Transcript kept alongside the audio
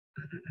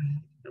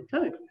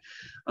Okay.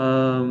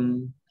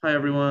 Hi,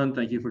 everyone.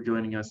 Thank you for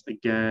joining us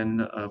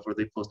again for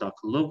the Postdoc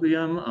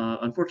Colloquium.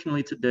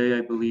 Unfortunately, today,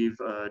 I believe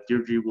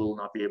Deirdre will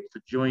not be able to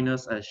join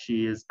us as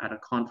she is at a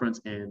conference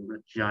in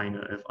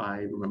Regina, if I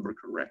remember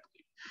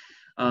correctly.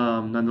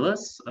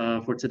 Nonetheless,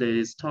 for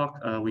today's talk,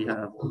 we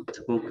have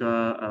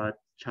Taboka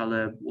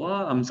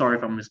Chalebgwa. I'm sorry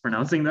if I'm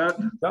mispronouncing that.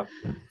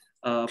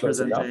 Yeah.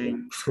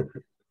 Presenting.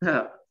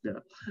 Yeah,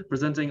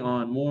 presenting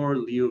on more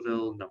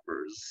Liouville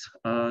numbers.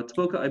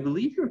 Taboka, I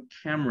believe your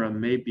camera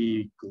may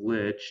be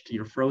glitched.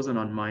 You're frozen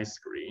on my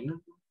screen.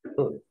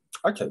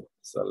 Okay,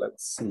 so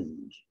let's see.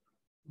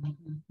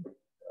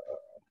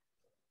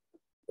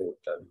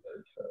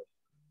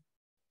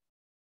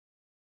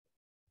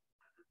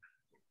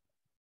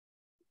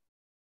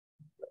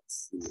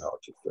 Let's see how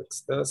to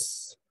fix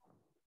this.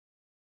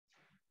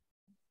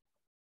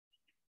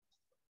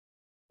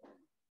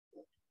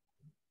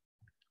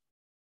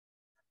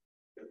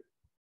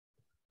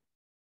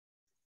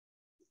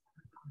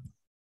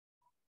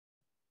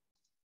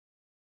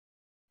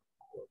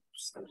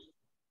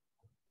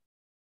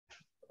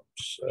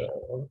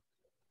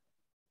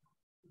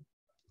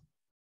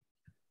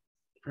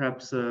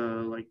 Perhaps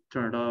like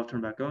turn it off,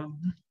 turn back on.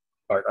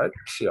 All right,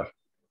 yeah.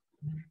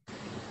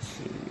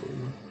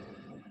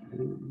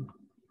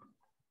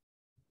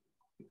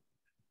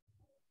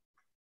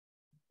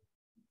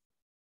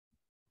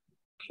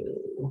 Okay.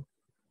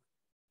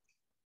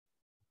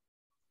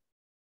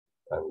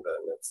 And then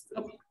let's do.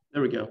 Oh,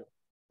 there we go.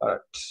 All right.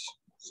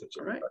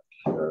 All right.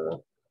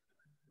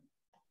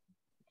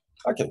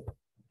 Okay.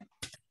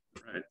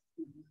 Right.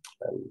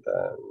 And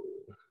then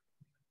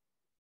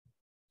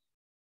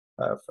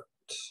perfect.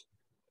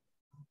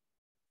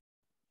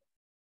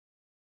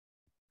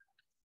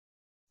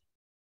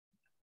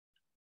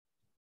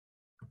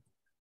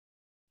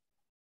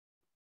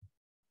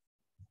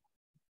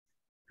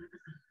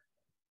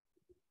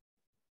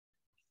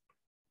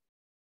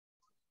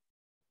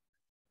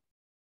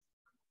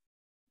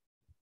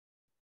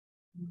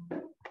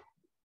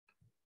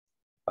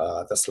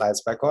 The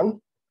slides back on?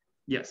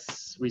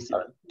 Yes, we see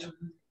that.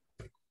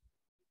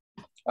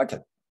 Okay.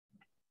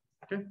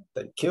 Okay.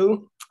 Thank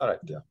you. All right,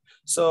 yeah.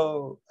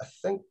 So I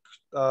think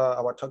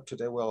our talk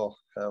today will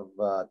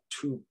have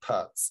two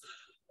parts,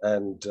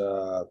 and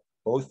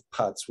both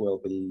parts will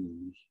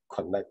be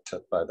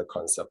connected by the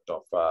concept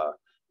of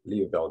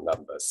Liouville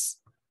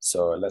numbers.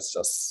 So let's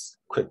just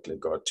quickly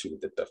go to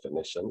the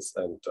definitions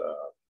and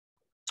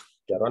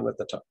get on with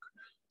the talk.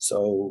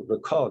 So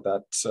recall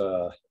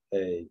that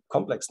a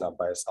complex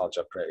number is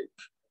algebraic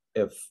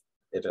if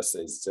it is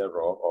a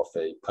zero of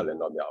a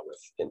polynomial with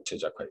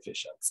integer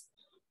coefficients.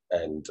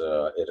 And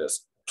it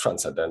is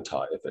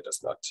transcendental if it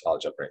is not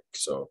algebraic.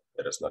 So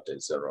it is not a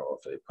zero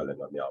of a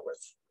polynomial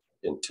with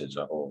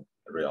integer or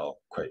real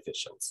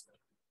coefficients.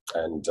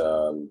 And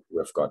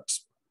we've got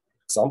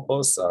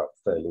examples,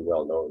 fairly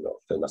well-known or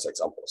famous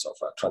examples of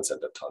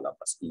transcendental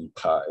numbers, e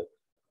pi,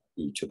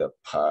 e to the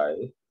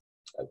pi.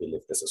 I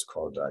believe this is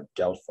called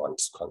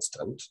Gelfond's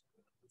constant,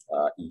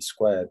 e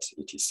squared,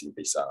 etc.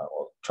 These are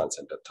all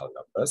transcendental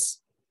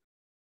numbers.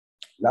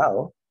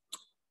 Now,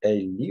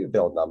 a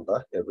Liouville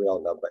number, a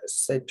real number, is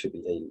said to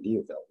be a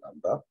Liouville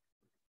number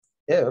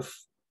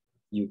if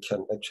you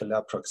can actually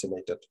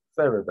approximate it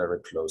very, very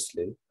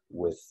closely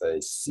with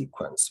a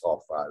sequence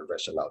of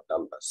rational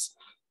numbers.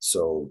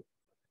 So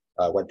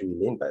what do we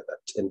mean by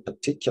that? In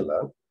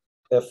particular,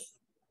 if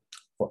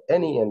for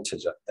any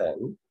integer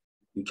n,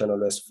 you can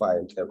always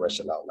find a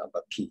rational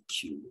number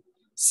pq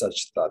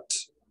such that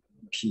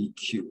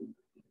pq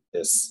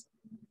is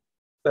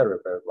very,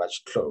 very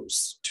much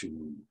close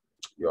to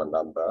your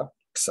number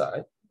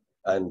xi.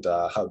 And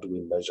how do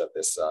we measure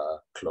this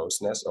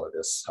closeness, or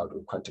this? How do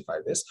we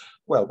quantify this?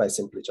 Well, by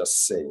simply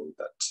just saying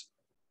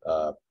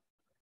that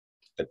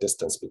the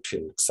distance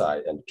between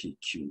xi and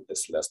pq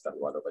is less than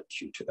 1 over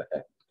q to the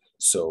n.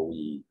 So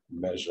we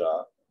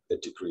measure the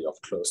degree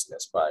of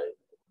closeness by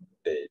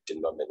the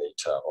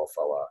denominator of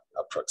our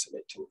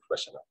approximating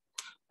rational.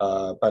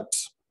 But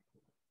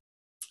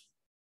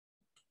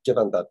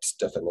given that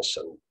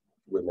definition,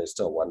 we may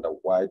still wonder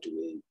why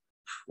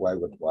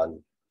would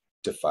one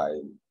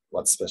define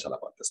what's special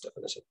about this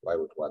definition? Why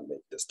would one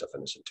make this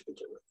definition to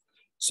begin with?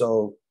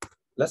 So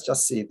let's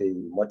just see the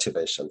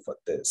motivation for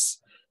this.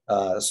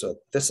 So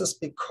this is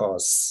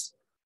because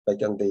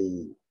back in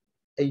the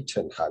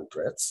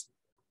 1800s,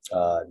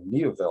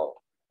 Liouville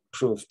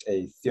proved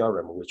a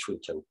theorem which we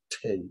can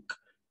take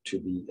to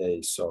be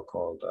a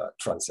so-called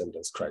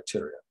transcendence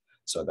criterion.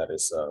 So that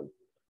is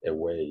a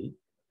way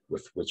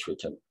with which we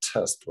can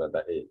test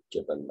whether a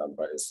given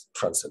number is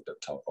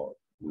transcendental or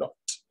not.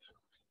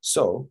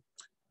 So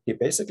he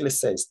basically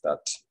says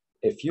that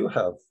if you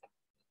have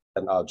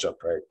an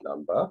algebraic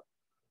number,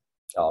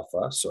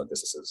 alpha, so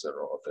this is a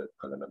zero of a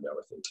polynomial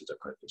with integer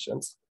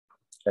coefficients,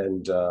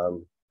 and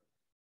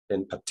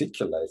in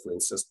particular, if we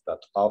insist that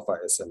alpha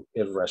is an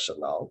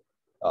irrational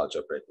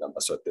algebraic number,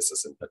 so this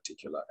is in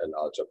particular an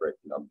algebraic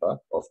number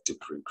of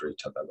degree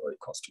greater than or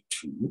equals to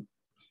 2,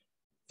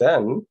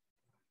 then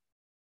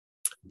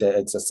there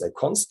exists a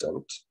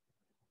constant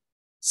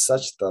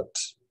such that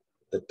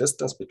the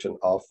distance between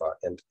alpha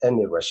and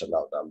any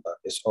rational number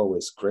is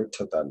always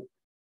greater than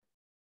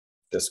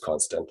this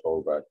constant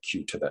over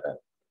q to the n.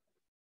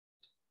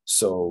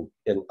 So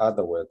in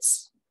other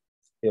words,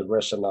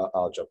 irrational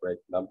algebraic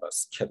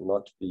numbers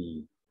cannot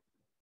be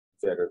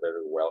very,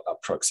 very well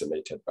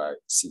approximated by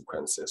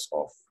sequences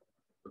of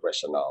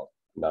rational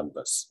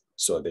numbers.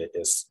 So there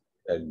is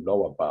a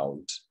lower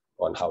bound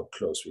on how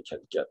close we can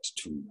get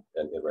to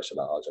an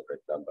irrational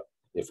algebraic number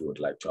if we would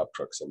like to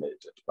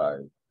approximate it by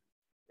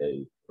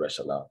a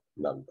rational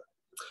number.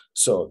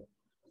 So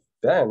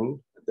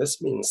then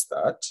this means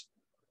that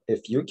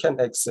if you can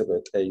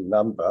exhibit a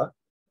number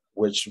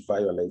which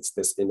violates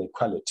this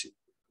inequality,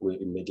 we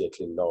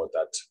immediately know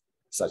that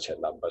such a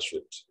number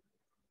should,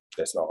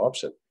 there's no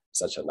option,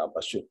 such a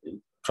number should be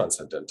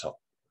transcendental.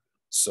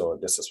 So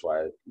this is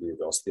why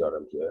Liouville's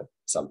theorem here,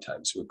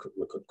 sometimes we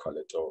could call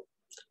it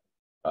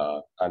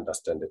or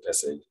understand it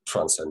as a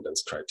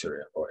transcendence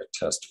criteria or a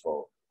test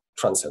for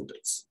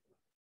transcendence.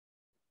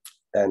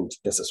 And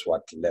this is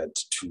what led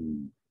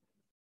to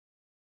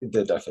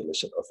the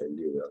definition of a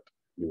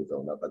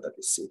Liouville number that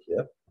we see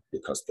here,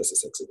 because this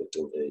is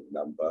exhibiting a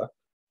number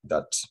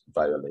that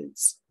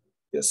violates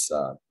this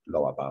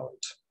lower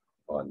bound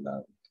on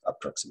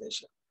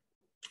approximation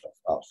of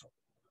alpha.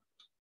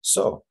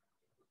 So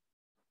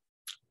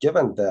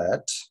given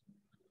that,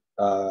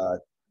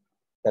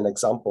 an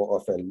example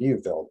of a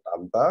Liouville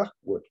number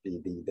would be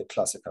the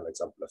classical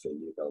example of a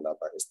Liouville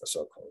number is the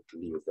so-called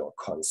Liouville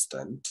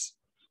constant.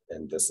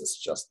 And this is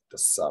just the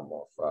sum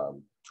of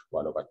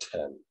 1 over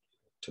 10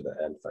 to the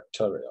n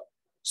factorial.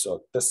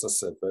 So this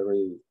is a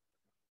very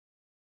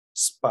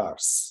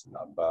sparse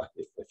number,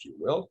 if you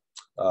will.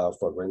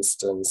 For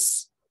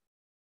instance,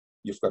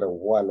 you've got a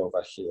 1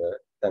 over here,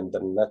 and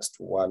the next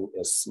one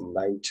is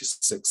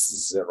 96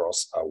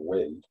 zeros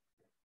away.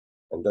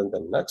 And then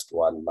the next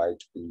one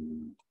might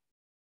be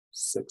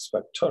 6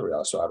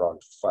 factorial, so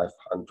around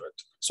 500.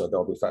 So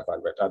there'll be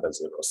 500 other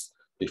zeros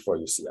before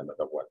you see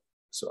another one.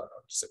 So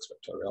around 6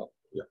 factorial,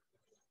 yeah.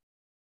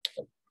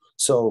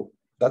 So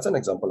that's an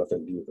example of a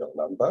Liouville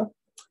number.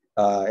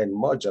 And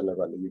more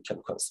generally, you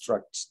can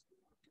construct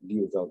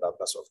Liouville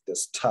numbers of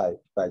this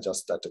type by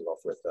just starting off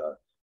with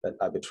an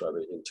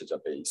arbitrary integer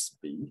base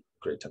b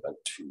greater than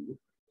 2.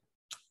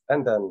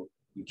 And then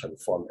you can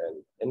form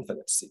an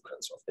infinite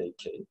sequence of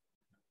ak,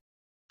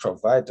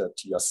 provided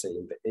you're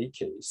saying the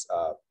ak's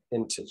are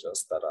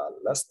integers that are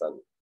less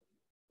than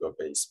your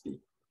base b.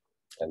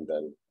 And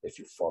then if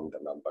you form the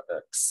number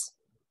x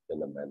in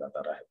the manner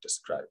that I have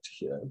described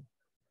here,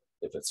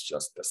 if it's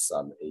just the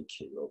sum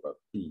ak over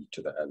b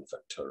to the n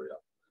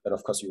factorial, and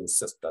of course you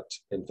insist that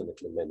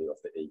infinitely many of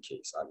the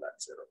ak's are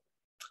non-zero,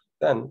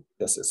 then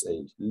this is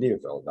a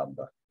Liouville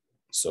number.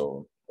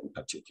 So in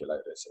particular,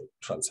 it is a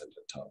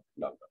transcendental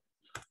number.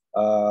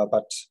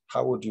 But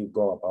how would you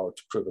go about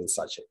proving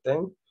such a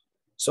thing?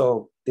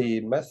 So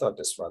the method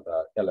is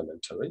rather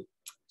elementary.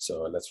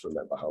 So let's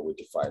remember how we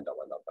defined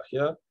our number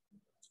here.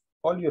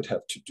 All you'd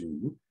have to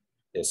do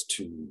is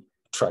to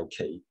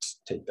truncate,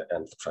 take the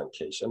nth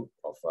truncation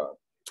of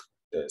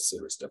the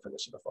series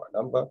definition of our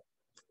number,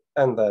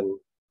 and then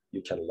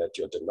you can let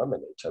your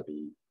denominator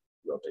be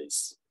your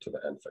base to the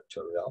n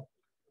factorial.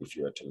 If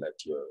you were to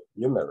let your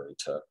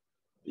numerator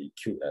be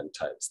qn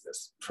times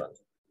this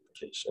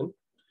truncation,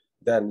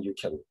 then you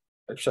can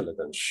actually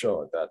then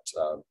show that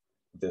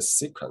this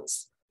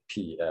sequence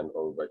pn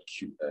over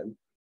qn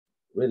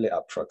really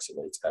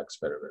approximates x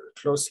very, very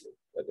closely.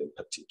 And in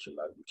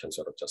particular, you can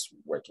sort of just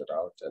work it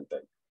out, and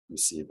then you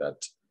see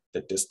that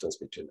the distance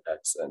between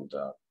x and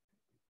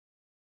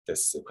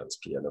this sequence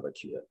pn over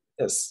qn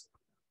is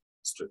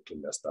strictly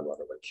less than 1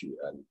 over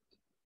qn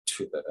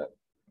to the n.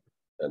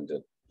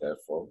 And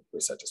therefore, we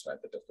satisfy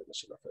the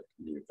definition of a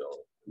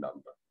Liouville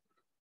number.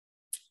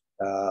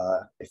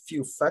 A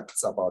few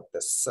facts about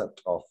the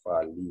set of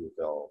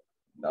Liouville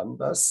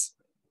numbers.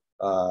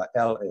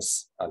 L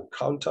is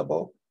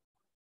uncountable,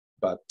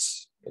 but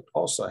it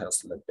also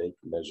has Lebesgue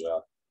measure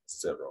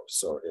 0.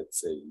 So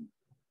it's a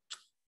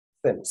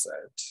thin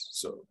set,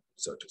 so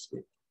to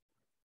speak,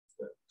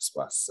 the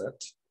sparse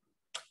set.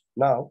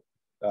 Now,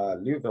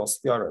 Liouville's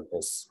theorem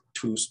is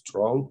too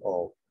strong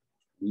or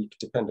weak,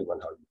 depending on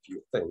how you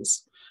view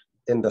things,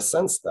 in the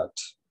sense that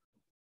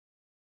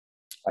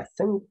I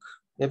think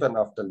even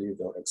after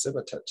Liouville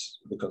exhibited,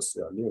 because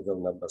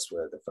Liouville numbers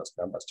were the first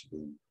numbers to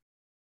be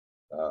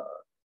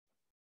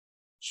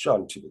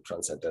shown to be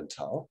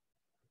transcendental,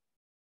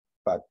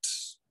 but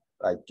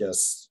I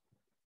guess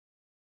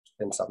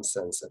in some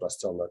sense it was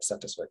still not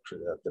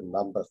satisfactory. The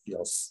number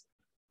feels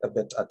a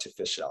bit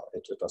artificial.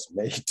 It was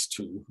made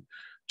to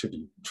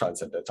be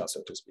transcendental,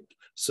 so to speak.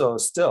 So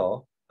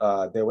still,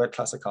 there were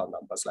classical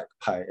numbers like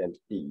pi and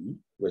e,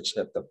 which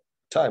at the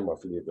time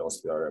of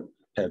Liouville's theorem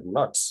had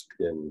not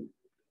been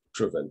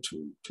proven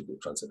to be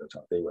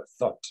transcendental. They were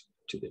thought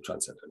to be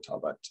transcendental,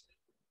 but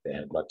they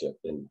had not yet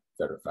been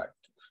verified.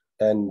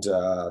 And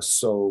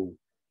so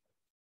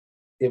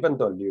even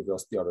though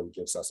Liouville's theorem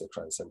gives us a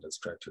transcendence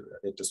criteria,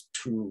 it is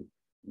too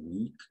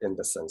weak in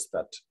the sense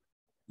that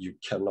you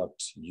cannot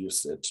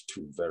use it to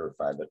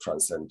verify the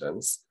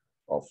transcendence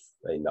of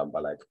a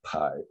number like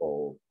pi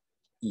or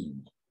e.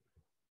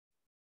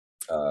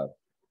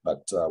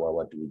 Well,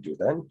 what do we do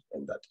then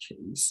in that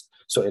case?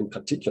 So in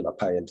particular,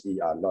 pi and e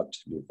are not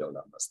Liouville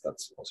numbers.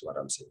 That's also what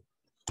I'm saying.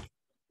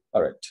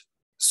 All right.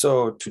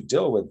 So to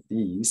deal with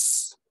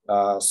these,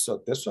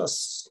 so this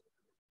was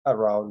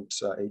around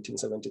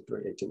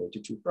 1873,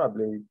 1882,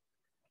 probably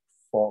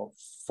four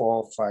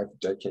or 5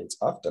 decades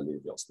after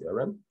Liouville's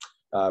theorem.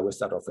 We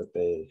start off with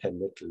the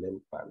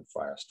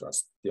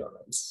Hermite-Lindman-Weierstrass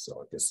theorems.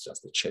 So this is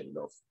just a chain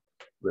of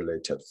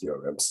related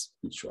theorems,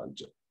 each one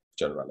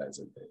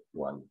generalizing the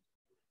one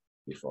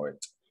before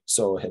it.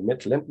 So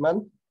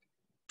Hermite-Lindman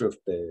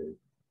proved the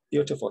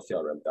beautiful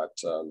theorem that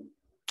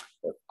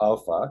if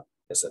alpha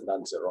is a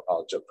non-zero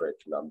algebraic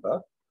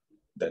number,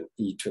 then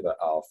e to the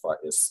alpha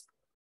is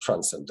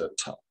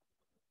transcendental.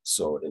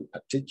 So in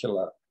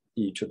particular,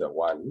 e to the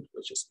 1,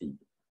 which is e,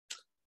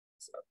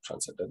 so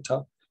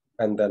transcendental.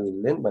 And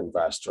then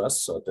Lindman-Weierstrass,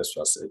 so this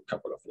was a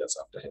couple of years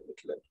after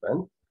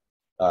Hermite-Lindman,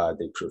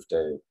 they proved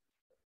a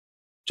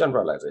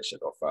generalization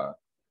of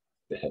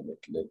the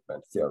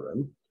Hermite-Lindman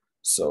theorem.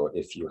 So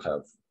if you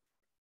have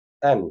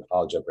n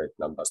algebraic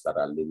numbers that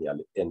are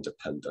linearly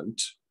independent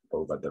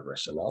over the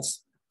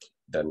rationals,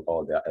 then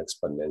all their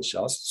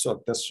exponentials.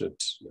 So this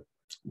should,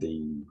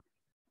 the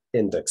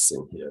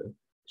indexing here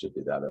should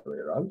be the other way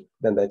around.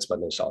 Then the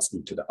exponentials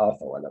e to the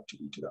alpha 1 up to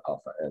e to the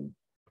alpha n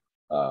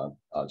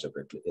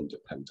algebraically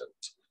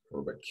independent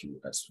over Q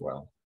as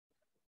well.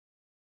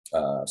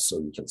 So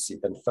you can see,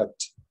 in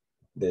fact,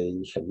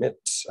 the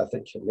Hermite, I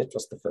think Hermite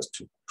was the first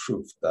to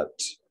prove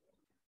that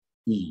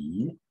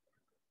E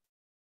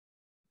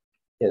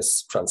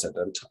is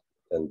transcendental.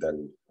 And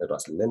then it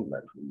was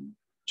Lindman who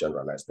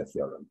generalized the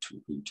theorem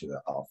to e to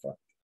the alpha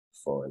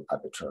for an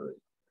arbitrary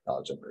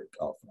algebraic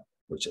alpha,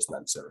 which is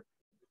non-zero.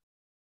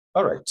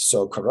 All right,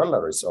 so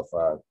corollaries of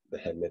the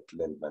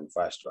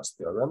Hermite-Lindman-Weierstrass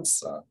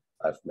theorems.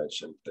 I've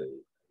mentioned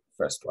the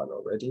first one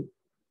already.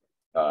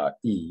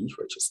 E,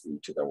 which is e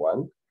to the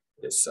 1,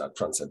 is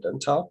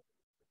transcendental.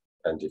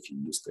 And if you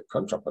use the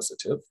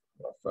contrapositive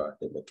of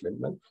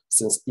Hermite-Lindman,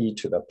 since e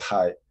to the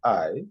pi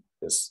I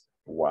is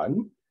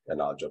 1, an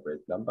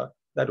algebraic number,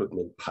 that would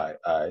mean pi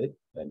I,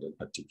 and in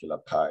particular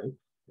pi,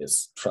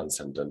 is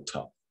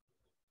transcendental.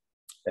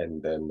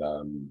 And then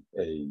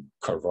a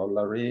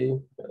corollary,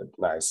 a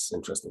nice,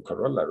 interesting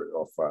corollary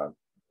of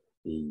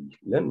the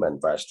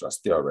Lindman-Weierstrass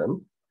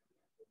theorem,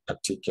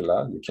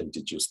 particular, you can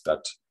deduce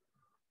that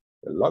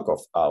the log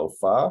of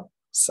alpha,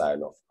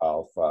 sine of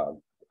alpha,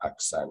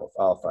 arcsine of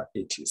alpha,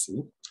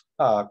 etc.,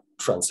 are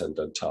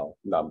transcendental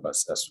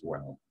numbers as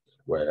well,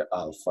 where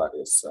alpha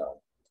is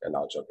an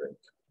algebraic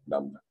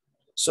number.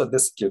 So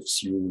this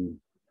gives you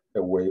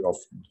a way of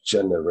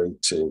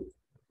generating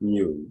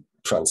new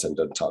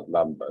transcendental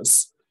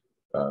numbers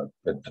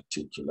in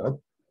particular.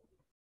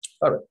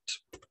 All right.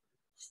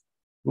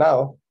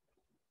 Now,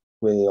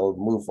 we'll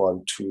move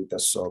on to the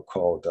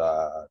so-called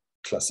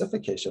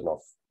classification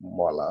of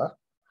molar.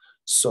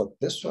 So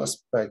this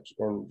was back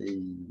in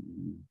the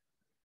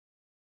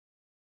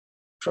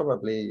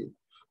probably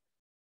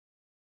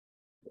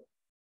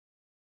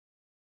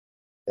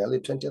early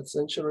 20th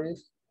century,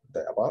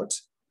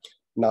 thereabouts.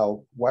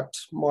 Now, what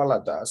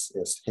molar does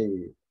is,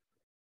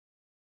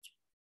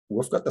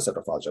 we've got the set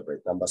of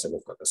algebraic numbers and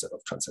we've got the set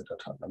of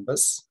transcendental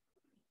numbers,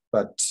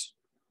 but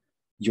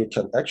you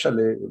can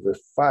actually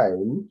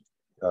refine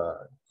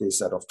a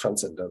set of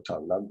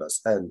transcendental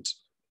numbers and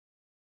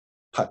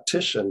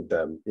partition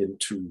them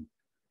into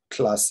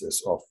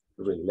classes of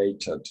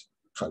related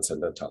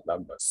transcendental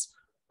numbers,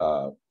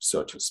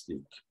 so to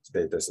speak.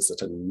 There's a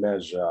certain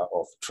measure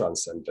of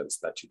transcendence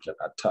that you can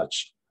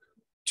attach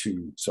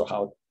to, so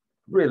how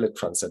really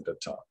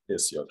transcendental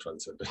is your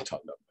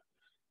transcendental number.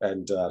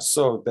 And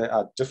so there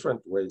are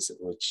different ways in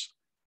which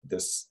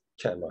this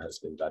can or has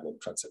been done in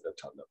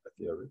transcendental number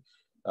theory.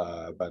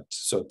 But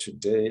so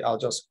today I'll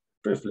just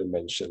briefly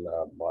mention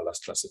Molar's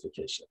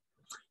classification.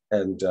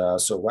 And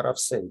so what I've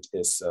said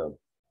is,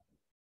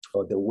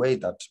 or the way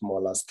that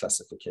Molar's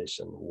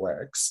classification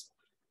works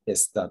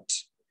is that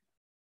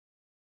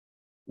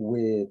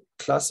we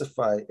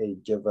classify a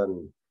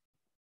given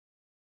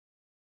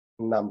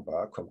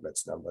number,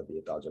 complex number, be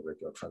it algebraic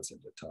or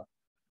transcendental,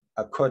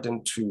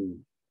 according to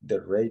the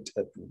rate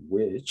at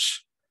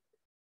which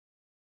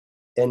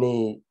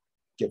any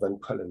given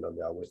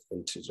polynomial with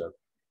integer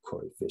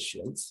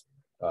coefficients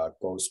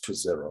goes to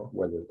 0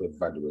 when we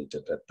evaluate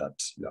it at that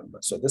number.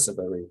 So this is a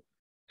very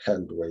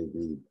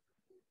hand-wavy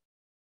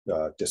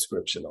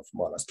description of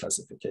Molar's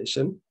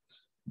classification.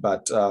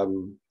 But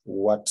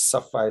what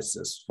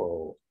suffices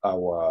for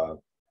our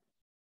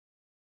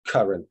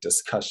current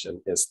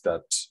discussion is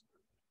that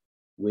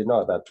we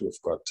know that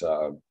we've got,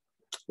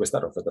 we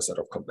start off with a set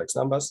of complex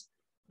numbers,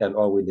 and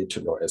all we need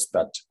to know is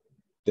that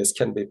this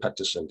can be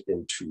partitioned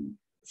into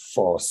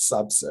 4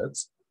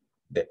 subsets.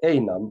 The A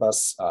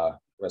numbers are,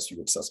 as you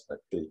would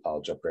suspect, the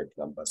algebraic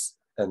numbers,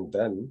 and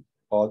then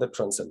all the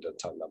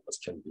transcendental numbers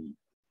can be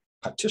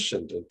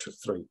partitioned into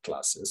 3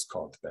 classes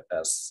called the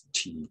S,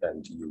 T,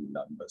 and U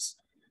numbers.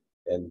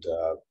 And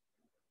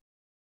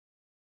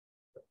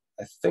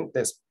I think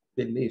there's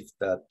belief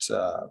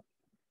that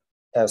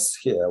S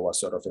here was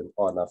sort of an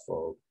honor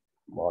for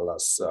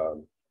Moller's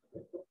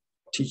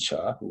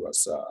teacher, who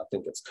was, I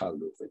think it's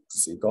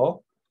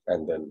Liouville,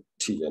 and then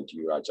T and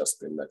U are just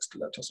the next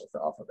letters of the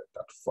alphabet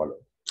that follow.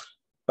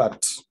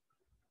 But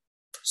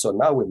so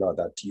now we know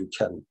that you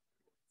can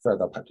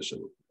further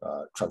partition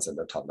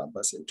transcendental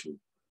numbers into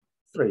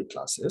 3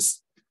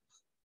 classes.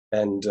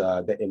 And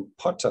the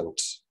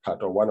important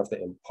part, or one of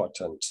the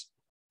important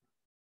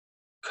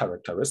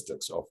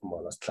characteristics of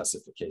Moller's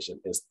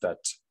classification, is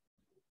that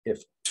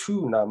if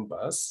 2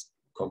 numbers,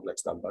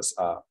 complex numbers,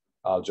 are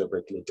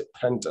algebraically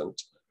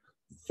dependent,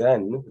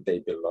 then they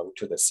belong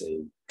to the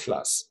same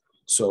class.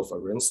 So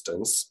for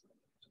instance,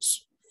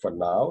 for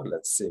now,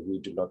 let's say we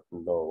do not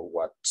know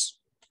what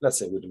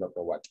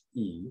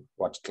E,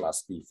 what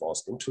class E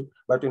falls into,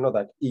 but we know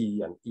that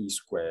E and E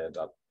squared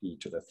are E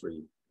to the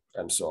 3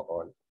 and so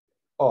on,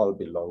 all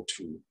belong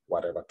to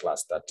whatever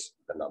class that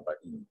the number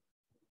E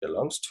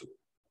belongs to.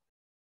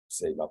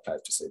 Same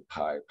applies to say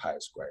pi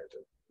squared.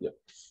 Yeah.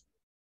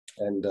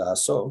 And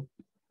so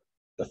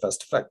the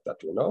first fact that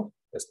we know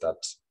is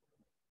that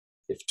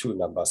if 2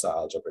 numbers are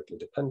algebraically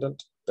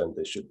dependent, then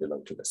they should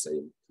belong to the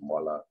same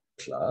Moller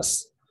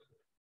class.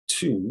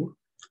 2,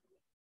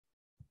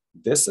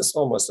 this is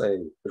almost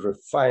a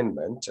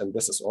refinement, and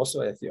this is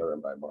also a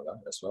theorem by Moller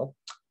as well.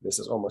 This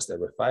is almost a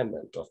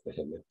refinement of the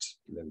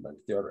Hermite-Lindman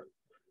theorem.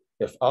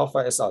 If alpha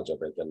is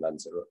algebraic and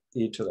non-zero,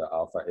 e to the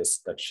alpha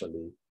is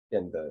actually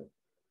in the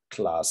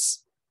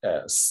class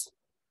S.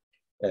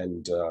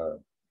 And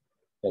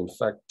in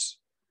fact,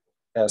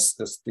 S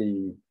is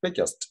the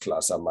biggest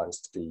class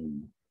amongst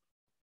the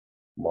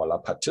Moller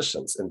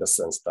partitions, in the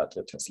sense that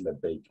it has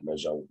Lebesgue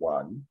measure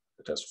 1,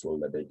 it has full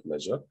Lebesgue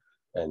measure,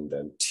 and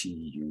then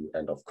TU,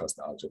 and of course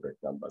the algebraic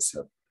numbers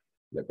have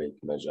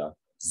Lebesgue measure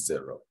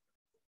 0.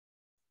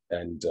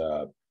 And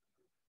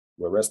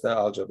whereas the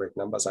algebraic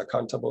numbers are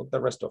countable, the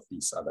rest of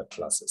these other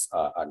classes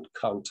are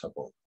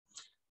uncountable.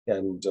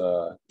 And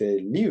the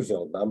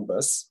Liouville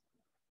numbers,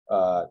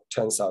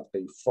 turns out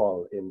they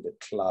fall in the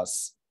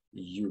class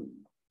U.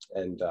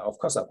 And of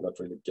course, I've not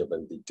really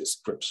given the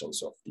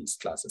descriptions of these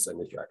classes.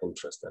 And if you are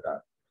interested,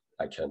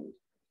 I can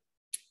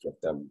give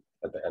them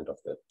at the end of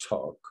the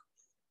talk.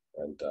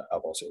 And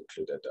I've also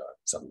included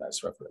some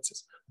nice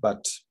references.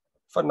 But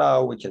for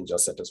now, we can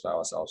just satisfy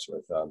ourselves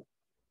with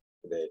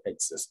the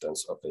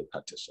existence of a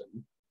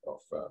partition of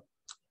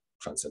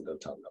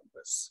transcendental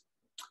numbers.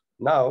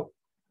 Now,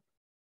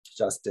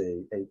 just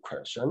a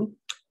question.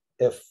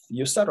 If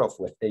you start off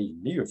with a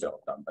Liouville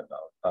number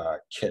now,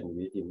 can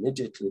we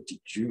immediately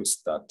deduce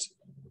that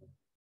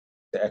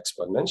the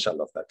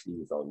exponential of that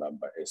Liouville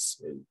number is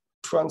a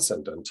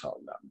transcendental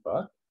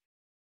number?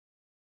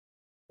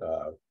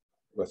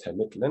 With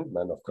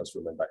Hermite-Lindman, of course,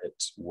 remember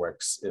it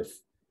works if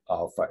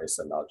alpha is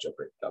an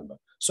algebraic number.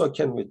 So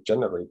can we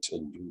generate a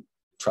new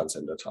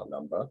transcendental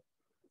number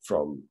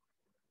from,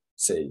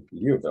 say,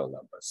 Liouville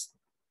numbers?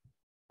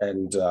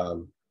 And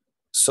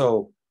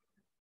so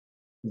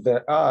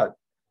there are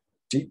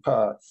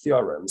deeper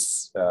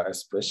theorems,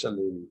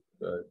 especially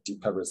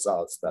deeper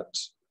results that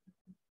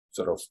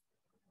sort of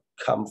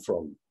come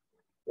from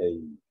a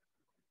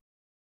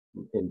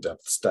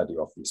in-depth study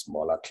of these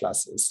Moller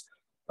classes,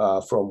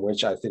 from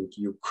which I think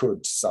you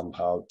could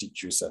somehow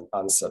deduce an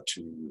answer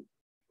to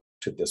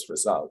this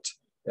result.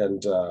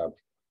 And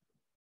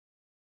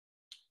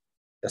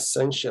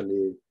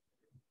essentially,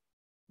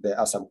 there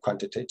are some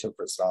quantitative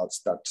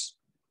results that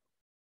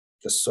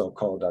the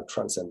so-called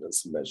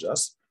transcendence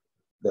measures.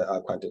 There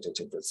are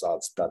quantitative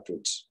results that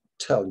would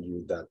tell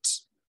you that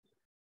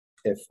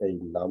if a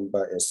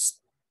number is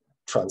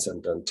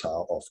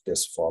transcendental of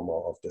this form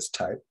or of this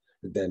type,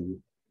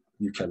 then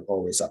you can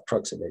always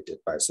approximate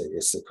it by, say,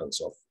 a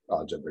sequence of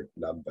algebraic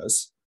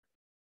numbers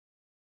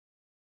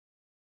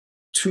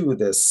to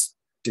this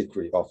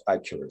degree of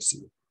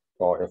accuracy.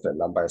 Or if a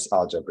number is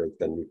algebraic,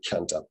 then you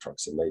can't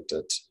approximate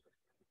it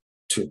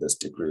to this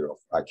degree of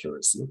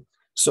accuracy.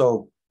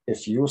 So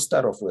if you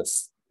start off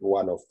with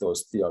one of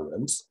those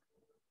theorems,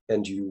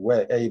 and you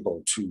were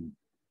able to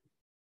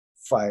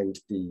find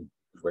the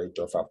rate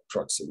of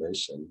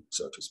approximation,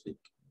 so to speak,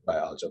 by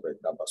algebraic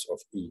numbers of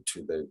E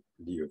to the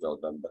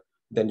Liouville number,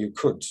 then you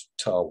could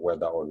tell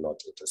whether or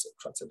not it is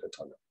a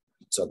transcendental number.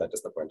 So that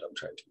is the point I'm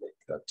trying to make,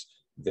 that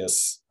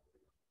this,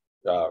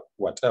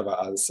 whatever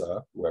answer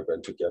we're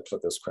going to get for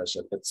this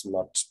question, it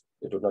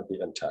would not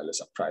be entirely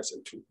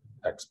surprising to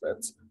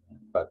experts,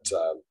 but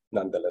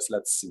nonetheless,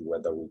 let's see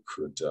whether we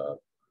could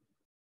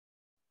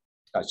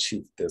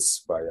achieve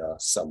this via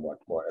somewhat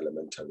more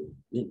elementary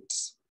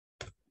means.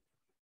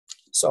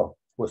 So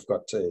we've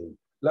got a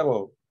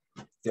level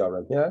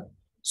theorem here.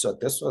 So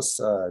this was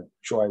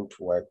joint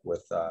work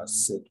with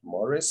Sid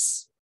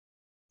Morris.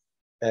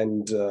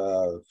 And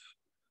in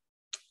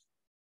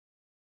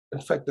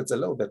fact, it's a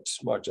little bit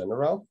more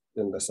general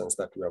in the sense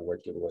that we are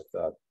working with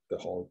the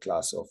whole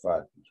class of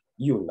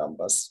U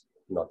numbers,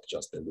 not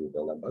just the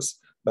Liouville numbers.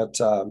 But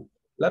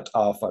let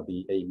alpha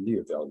be a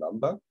Liouville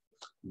number.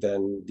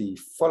 then the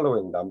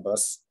following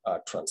numbers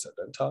are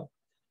transcendental,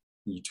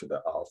 e to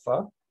the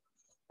alpha.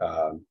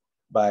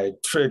 By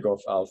trig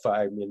of alpha,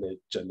 I mean a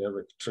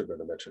generic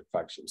trigonometric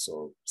function,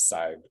 so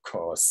sine,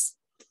 cos,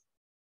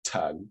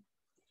 tan.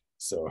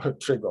 So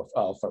trig of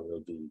alpha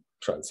will be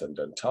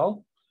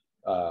transcendental.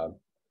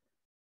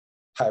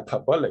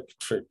 Hyperbolic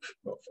trig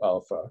of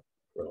alpha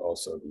will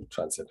also be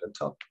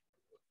transcendental,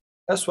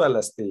 as well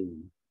as the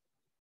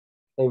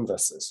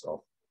inverses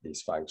of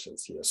these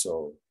functions here.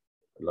 So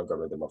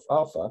logarithm of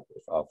alpha,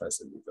 if alpha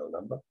is a Liouville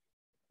number,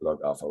 log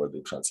alpha will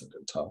be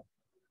transcendental.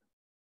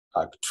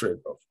 Arc trig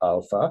of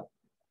alpha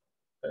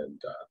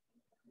and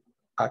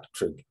arc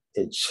trig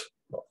h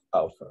of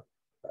alpha.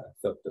 I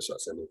thought this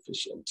was an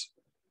efficient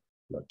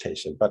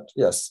notation, but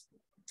yes.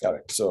 All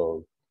right,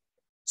 so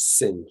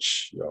sinh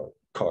your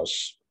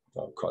cos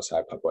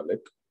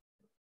hyperbolic.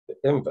 The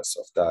inverse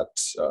of that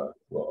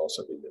will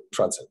also be the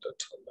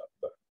transcendental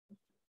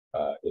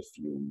number if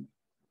you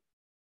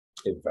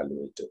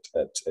evaluate it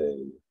at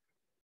a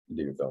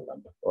Liouville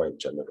number, or in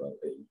general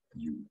a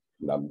U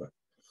number.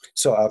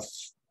 So I've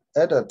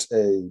added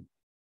a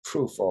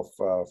proof of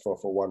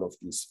for one of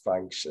these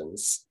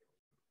functions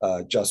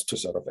just to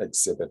sort of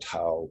exhibit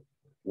how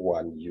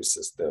one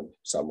uses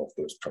some of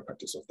those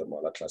properties of the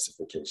molar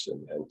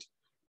classification, and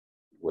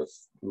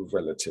with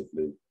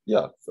relatively,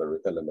 very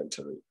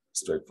elementary,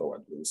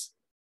 straightforward means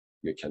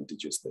you can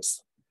deduce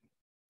this.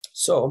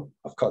 So,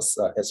 of course,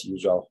 as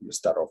usual, you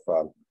start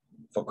off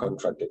for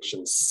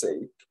contradiction's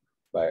sake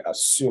by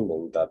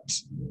assuming that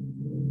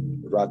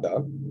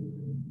rather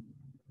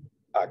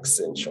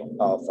accent of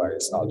alpha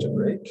is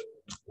algebraic,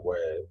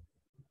 where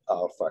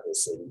alpha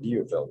is a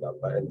Liouville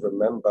number. And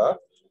remember,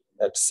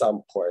 at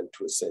some point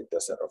we say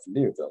the set of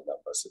Liouville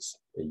numbers is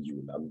a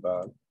U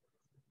number.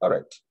 All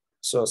right,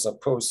 so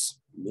suppose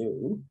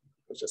mu,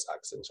 which is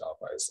accent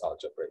alpha, is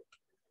algebraic.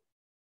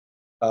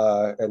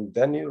 And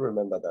then you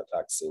remember that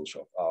accent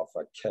of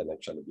alpha can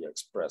actually be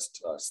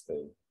expressed as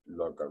the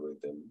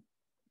logarithm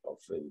of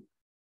a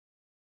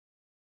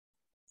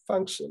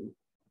function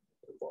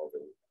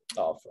involving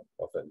alpha,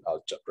 of an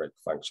algebraic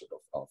function of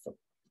alpha.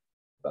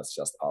 That's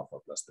just alpha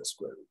plus the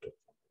square root of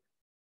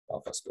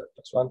alpha squared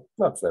plus 1.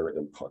 Not very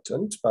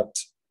important, but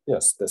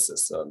yes, this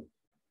is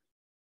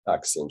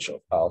accent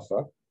of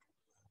alpha.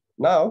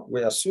 Now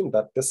we assume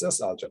that this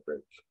is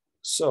algebraic.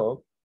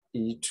 So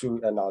e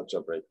to an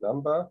algebraic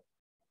number,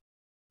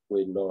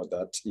 we know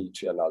that e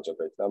to an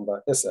algebraic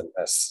number is an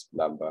S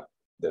number.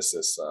 This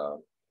is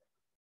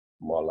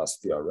Moller's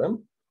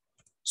theorem.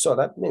 So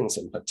that means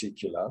in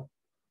particular,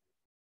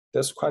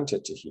 this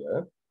quantity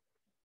here,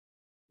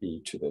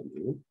 e to the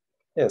mu,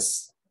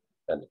 is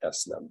an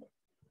S number.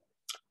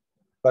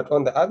 But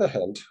on the other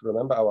hand,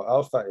 remember our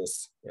alpha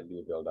is a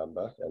Liouville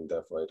number, and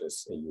therefore it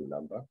is a U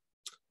number.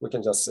 We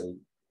can just say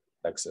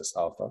X is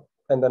alpha,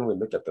 and then we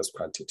look at this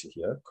quantity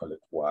here, call it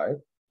Y.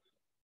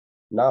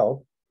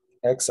 Now,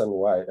 X and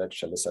Y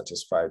actually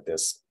satisfy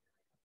this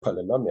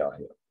polynomial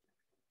here.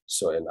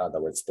 So in other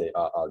words, they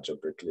are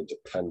algebraically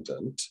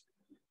dependent,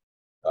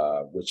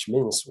 which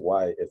means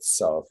Y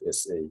itself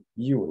is a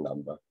U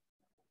number,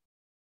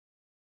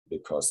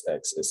 because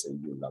X is a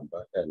U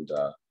number. And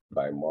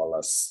by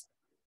Moller's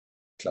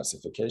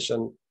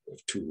classification,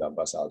 if two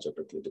numbers are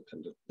algebraically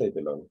dependent, they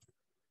belong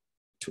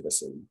to the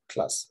same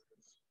class.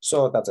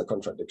 So that's a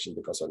contradiction,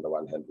 because on the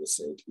one hand, we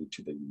said e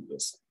to the U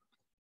is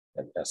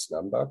an S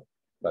number,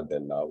 but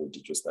then now we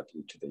deduce that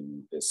e to the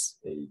U is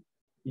a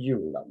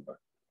U number.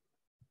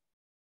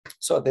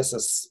 So this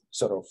is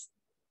sort of,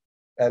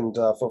 and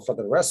for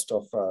the rest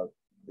of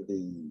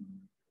the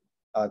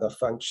other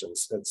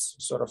functions, it's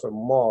sort of a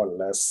more or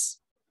less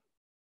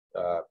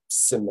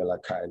similar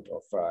kind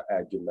of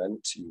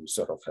argument. You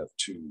sort of have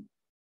to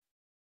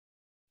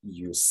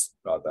use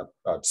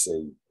I'd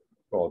say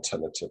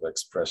alternative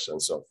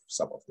expressions of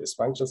some of these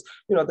functions,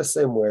 the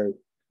same way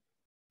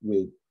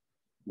we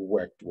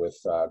worked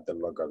with the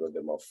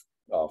logarithm of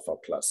alpha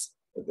plus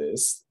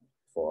this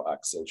for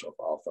accent of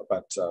alpha,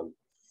 but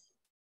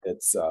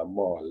it's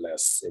more or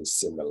less a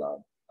similar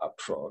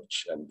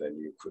approach, and then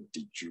you could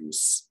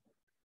deduce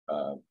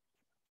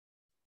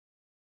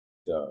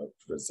the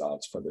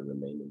results for the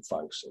remaining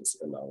functions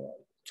in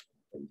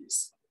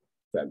these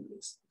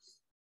families.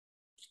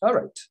 All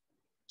right,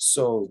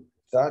 so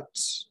that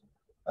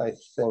I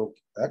think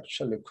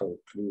actually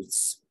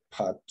concludes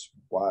part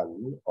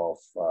one of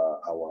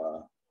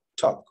our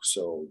talk.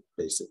 So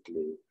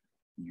basically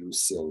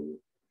using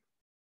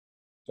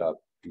the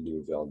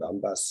Liouville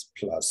numbers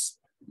plus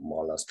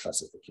Moller's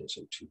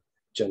classification to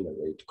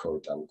generate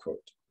quote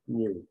unquote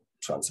new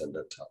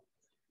transcendental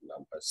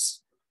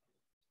numbers.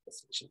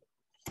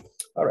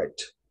 All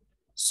right,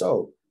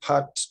 so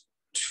part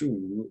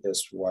two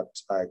is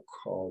what I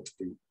called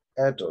the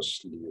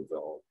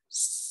Liouville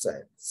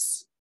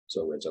sets.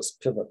 So we're just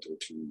pivoting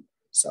to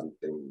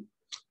something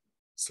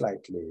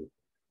slightly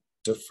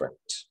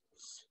different.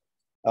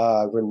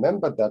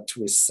 Remember that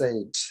we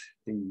said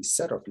the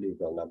set of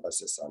Liouville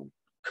numbers is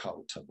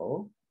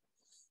uncountable,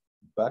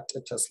 but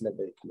it has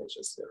Lebesgue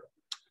measure 0.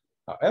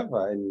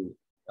 However, in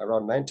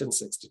around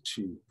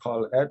 1962,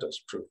 Paul Erdős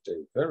proved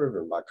a very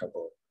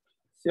remarkable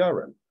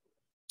theorem.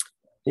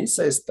 He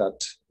says that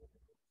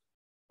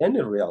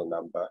any real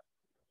number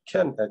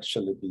can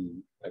actually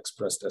be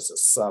expressed as a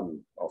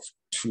sum of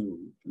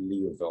two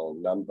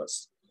Liouville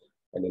numbers.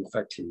 And in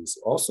fact, he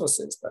also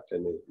says that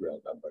any real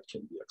number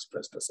can be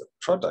expressed as a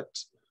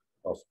product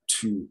of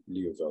two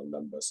Liouville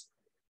numbers.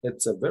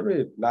 It's a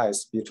very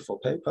nice, beautiful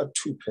paper,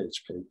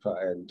 two-page paper,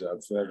 and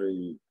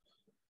very,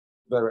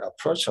 very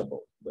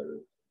approachable,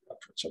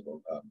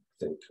 I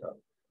think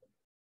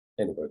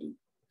anybody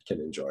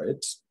can enjoy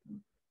it.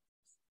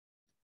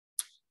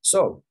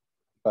 So,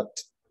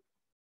 but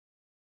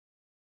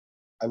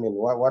I mean,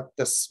 what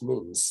this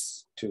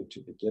means to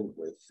begin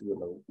with,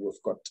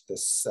 we've got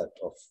this set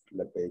of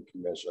Lebesgue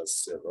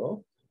measures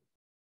 0,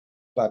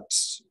 but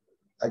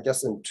I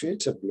guess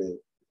intuitively,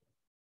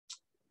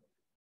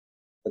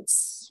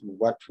 it's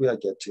what we are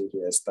getting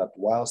here is that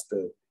whilst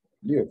the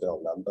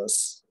Liouville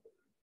numbers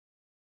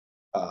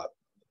are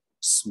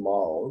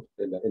small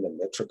in a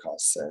metrical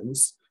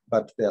sense,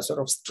 but they are sort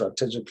of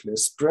strategically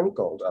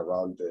sprinkled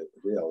around the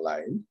real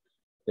line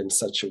in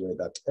such a way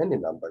that any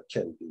number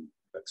can be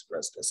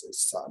expressed as a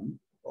sum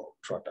or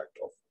product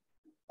of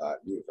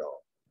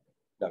Liouville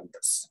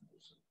numbers.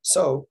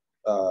 So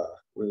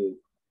we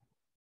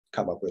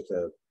come up with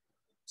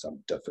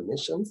some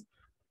definitions,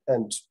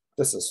 and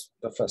this is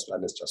the first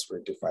one is just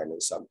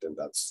redefining something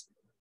that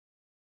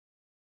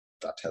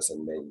has a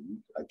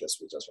name. I guess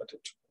we just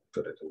wanted to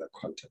put it in the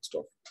context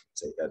of,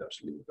 say,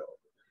 Erdős-Liouville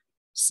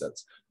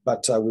sets.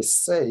 But we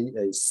say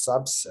a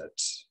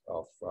subset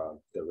of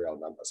the real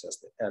numbers has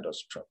the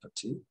Erdős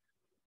property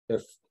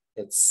if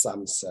its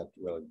sum set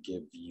will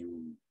give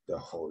you the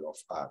whole of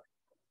R.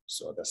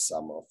 So the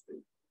sum of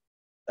the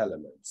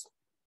elements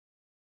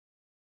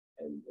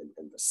in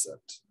the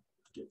set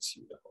gives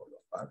you the whole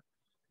of R.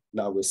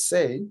 Now we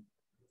say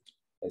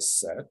a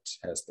set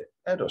has the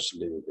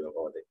Erdős-Liouville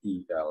or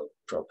the EL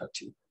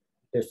property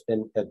if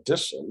in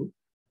addition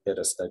it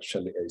is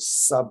actually a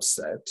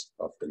subset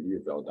of the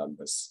Liouville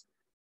numbers.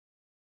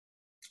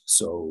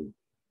 So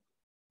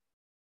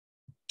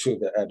to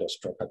the Erdős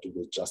property,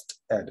 we just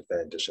add the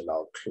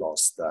additional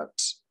clause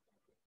that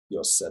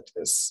your set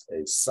is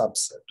a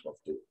subset of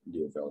the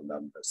Liouville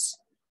numbers.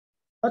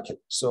 Okay,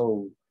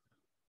 so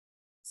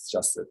it's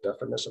just a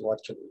definition.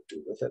 What can we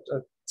do with it?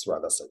 It's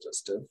rather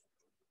suggestive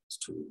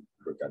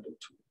regarding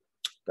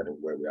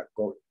where we are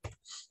going.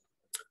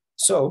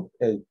 So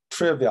a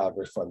trivial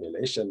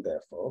reformulation,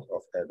 therefore,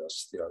 of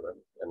Erdős' theorem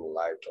in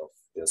light of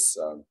this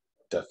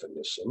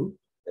definition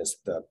is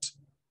that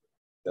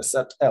the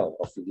set L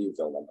of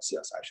Liouville numbers,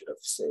 yes, I should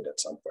have said at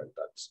some point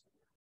that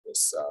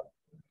this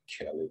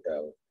Kelly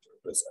L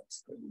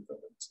represents the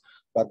Liouville numbers.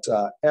 But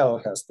L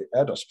has the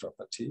Erdős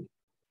property,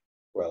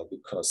 well,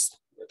 because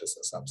it is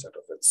a subset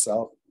of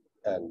itself,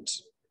 and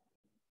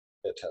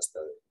it has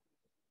the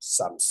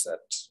sum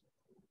set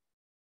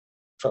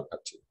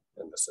property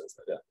in the sense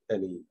that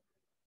any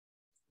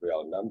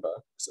real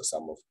number is a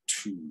sum of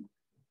two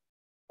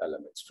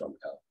elements from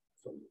L.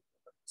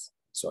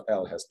 So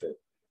L has the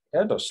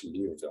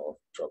Erdős-Liouville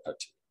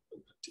property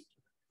in particular.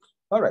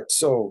 All right,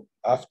 so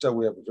after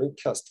we have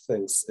recast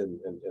things in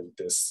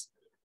this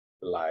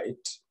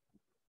light,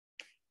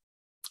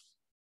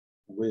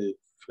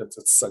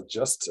 it's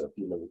suggestive,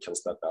 we can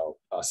start now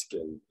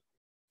asking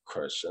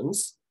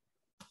questions.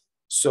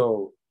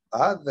 So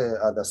are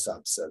there other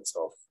subsets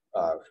of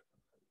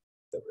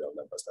the real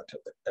numbers that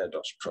have the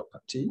Erdős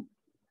property?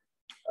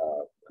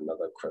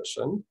 Another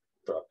question,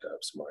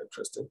 perhaps more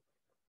interesting.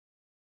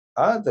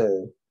 Are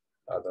there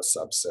other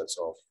subsets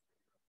of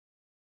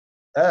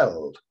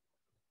L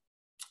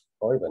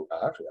or even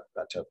R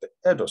that have the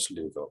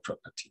Erdős-Liouville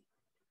property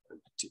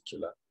in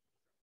particular?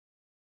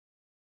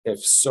 If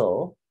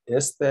so,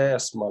 is there a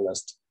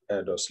smallest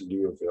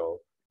Erdős-Liouville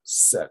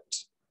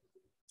set?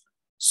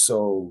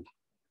 So,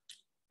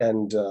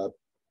 and the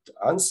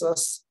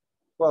answers,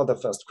 well, the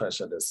first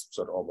question is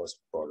sort of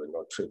almost boring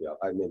or trivial.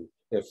 I mean,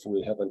 if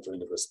we haven't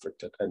really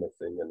restricted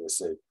anything and we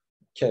say,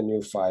 can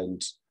you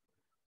find,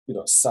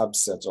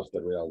 subsets of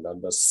the real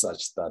numbers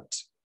such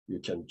that you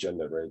can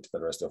generate the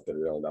rest of the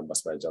real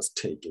numbers by just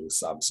taking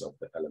sums of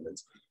the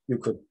elements? You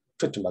could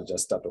pretty much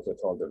just start off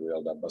with all the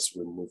real numbers,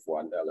 remove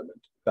one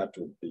element.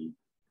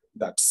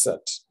 That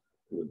set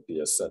would be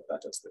a set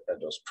that has the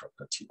Erdős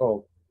property.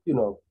 Or,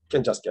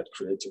 can just get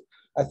creative.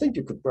 I think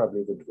you could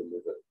probably even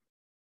remove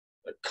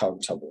a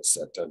countable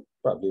set and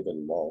probably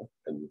even more,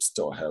 and you'd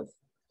still have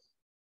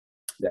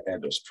the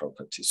Erdős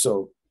property.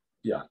 So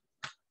yeah,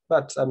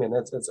 but I mean,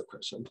 it's a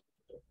question.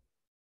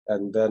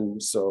 And then,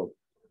 so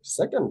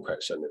second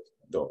question is,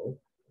 though,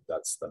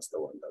 that's the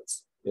one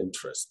that's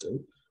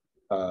interesting.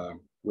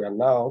 We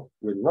know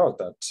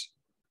that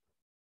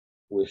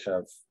we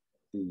have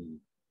the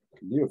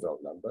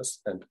Liouville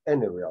numbers, and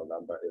any real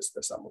number is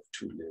the sum of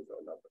two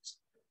Liouville numbers.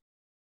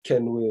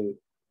 Can we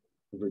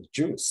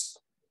reduce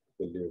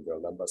the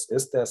Liouville numbers?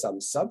 Is there some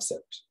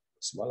subset,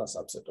 smaller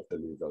subset of the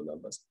Liouville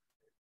numbers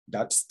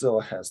that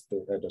still has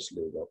the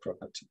Erdős-Liouville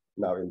property?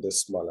 Now in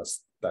this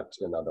smallest, that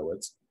in other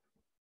words,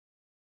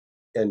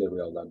 any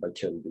real number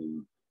can be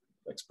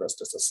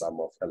expressed as a sum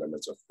of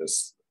elements of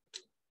this,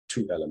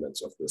 two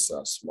elements of this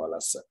smaller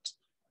set.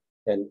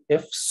 And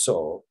if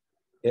so,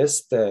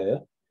 is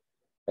there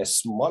a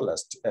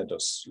smallest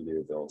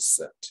Edwards-Liouville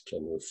set?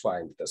 Can we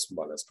find the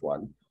smallest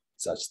one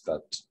such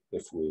that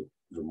if we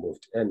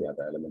removed any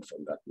other element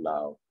from that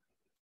now,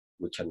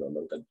 we can no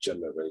longer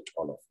generate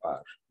all of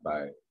R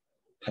by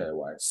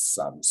pairwise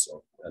sums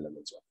of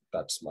elements of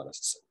that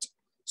smallest set?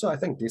 So I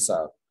think these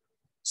are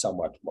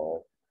somewhat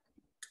more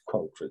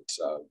concrete,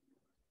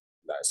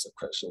 nicer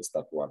questions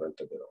that warrant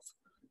a bit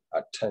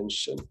of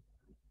attention.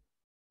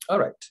 All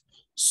right,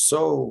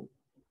 so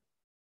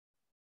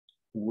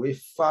we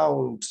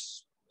found,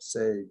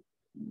 say,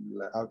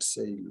 I would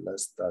say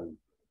less than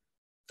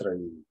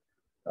 3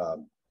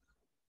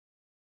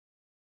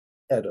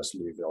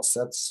 Edwards-Liouville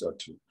sets, so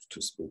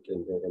to speak,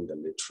 in the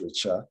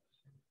literature.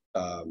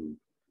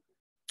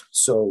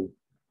 So,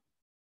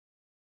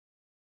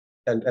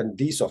 and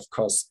these, of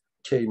course,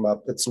 came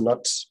up. It's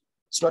not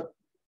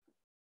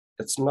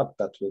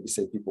that way. We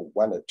say people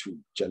wanted to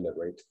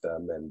generate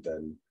them and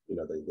then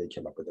they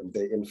came up with them.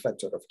 They in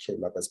fact sort of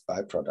came up as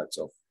byproducts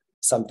of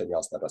something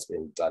else that was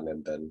being done,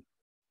 and then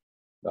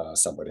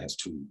somebody has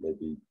to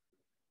maybe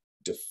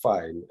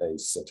define a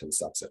certain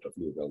subset of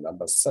Liouville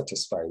numbers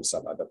satisfying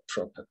some other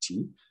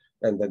property,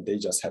 and then they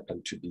just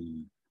happen to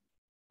be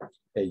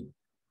a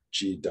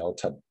G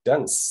delta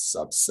dense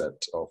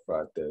subset of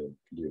the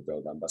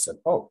Liouville number set.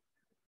 Oh,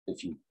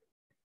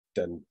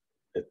 then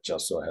it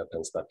just so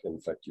happens that in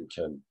fact you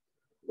can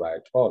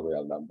write all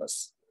real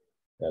numbers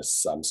as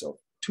sums of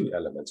 2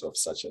 elements of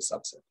such a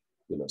subset.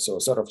 So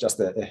sort of just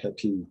a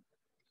happy,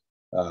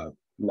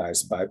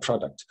 nice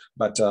byproduct.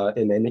 But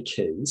in any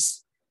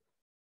case,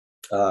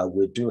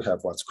 we do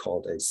have what's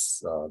called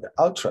the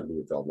ultra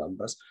Liouville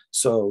numbers.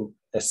 So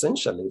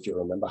essentially, if you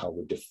remember how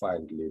we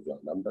defined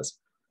Liouville numbers,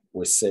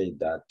 we say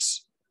that,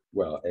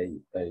 well,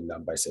 a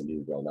number is a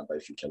Liouville number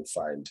if you can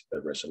find a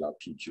rational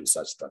PQ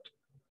such that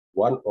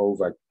 1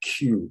 over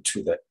Q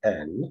to the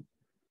n,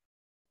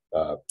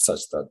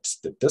 such that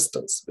the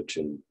distance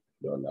between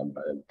your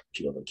number and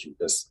P over Q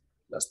is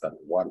less than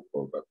 1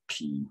 over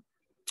P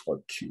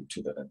or Q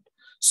to the n.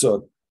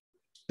 So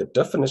the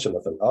definition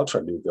of an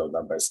ultra Liouville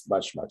number is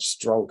much, much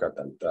stronger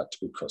than that,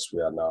 because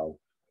we are now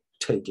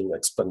taking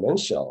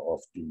exponential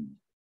of the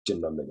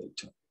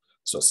denominator.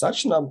 So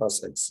such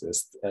numbers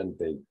exist and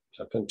they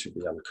happen to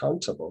be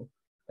uncountable.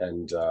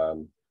 And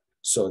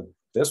so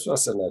this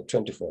was in a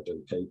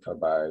 2014 paper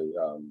by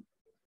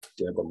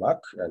Diego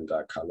Mark and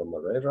Carlo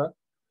Moreira.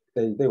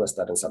 They were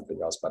studying something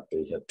else, but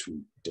they had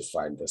to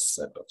define this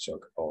set of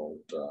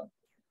so-called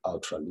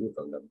ultra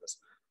Liouville numbers.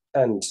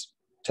 And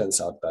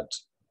turns out that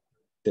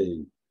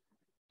they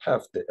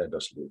have the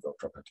Edwards-Liouville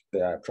property.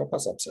 They are a proper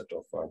subset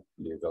of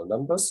Liouville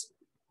numbers,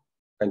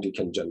 and you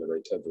can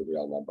generate every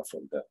real number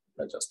from there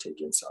by just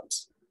taking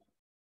sums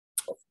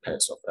of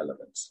pairs of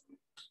elements.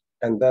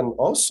 And then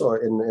also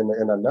in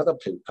another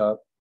paper,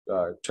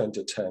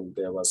 2010,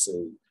 there was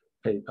a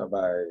paper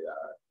by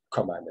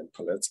Koman and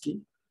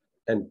Poletsky,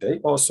 and they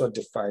also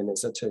define a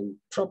certain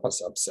proper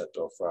subset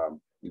of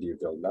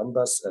Liouville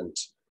numbers, and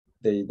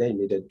they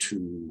needed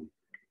to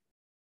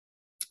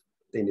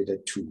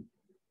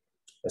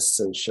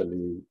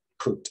essentially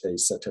put a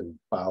certain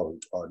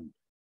bound on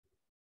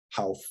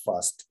how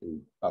fast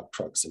the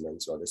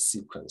approximants or the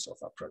sequence of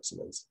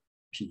approximants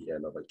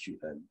Pn over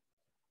Qn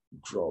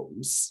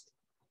grows.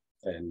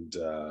 And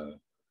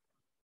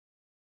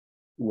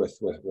with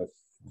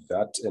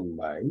that in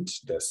mind,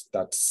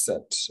 that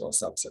set or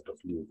subset of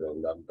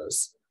Liouville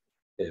numbers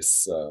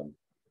is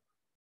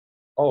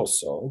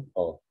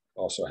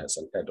also has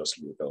an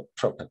Edwards-Liouville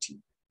property,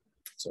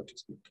 so to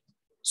speak.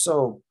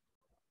 So,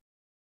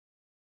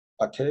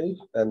 okay,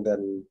 and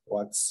then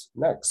what's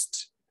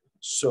next?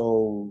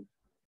 So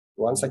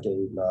once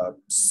again,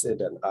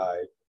 Sid and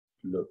I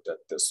looked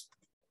at this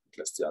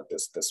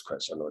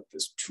question, or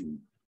these 2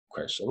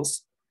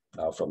 questions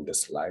from the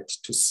slide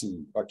to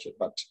see, okay,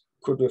 but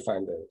could we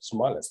find the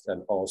smallest?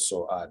 And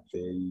also are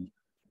they,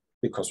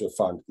 because we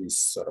found these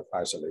sort of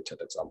isolated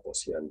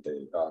examples here, and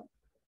they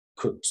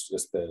could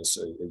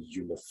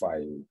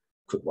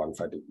one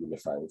find a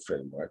unifying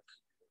framework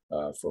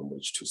from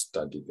which to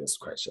study this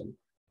question?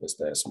 Is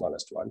the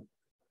smallest one?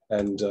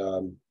 And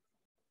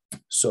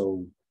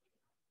so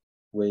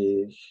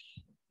we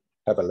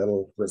have a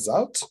little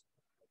result.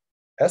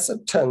 As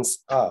it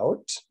turns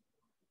out,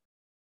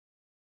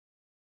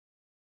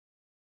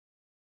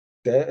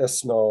 there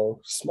is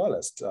no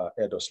smallest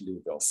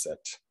Edwards-Liouville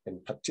set.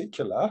 In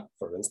particular,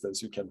 for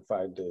instance, you can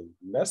find a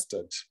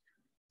nested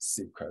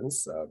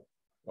sequence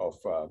of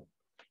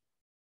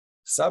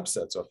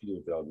subsets of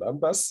Liouville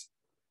numbers,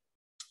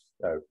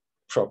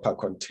 proper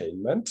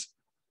containment,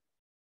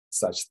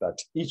 such that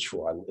each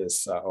one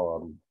is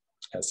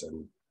has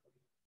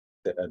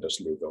the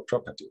Edwards-Liouville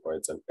property, or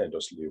it's an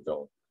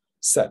Edwards-Liouville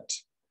set.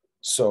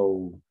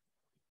 So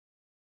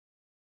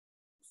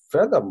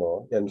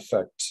furthermore, in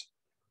fact,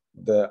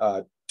 there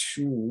are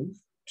 2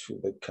 to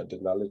the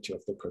cardinality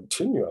of the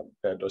continuum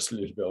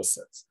Edwards-Liouville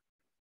sets.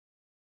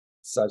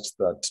 such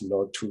that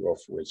no two of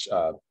which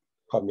are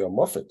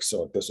homeomorphic.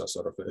 So this was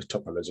sort of a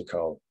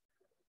topological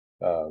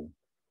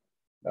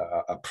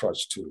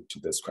approach to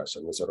this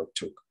question. We sort of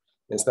took,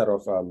 instead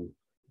of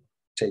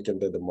taking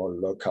the more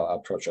local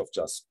approach of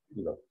just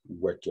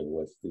working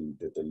with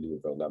the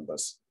Liouville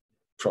numbers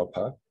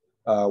proper,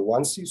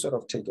 once you sort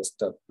of take a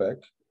step back,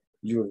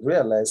 you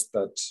realize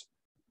that,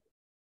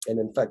 and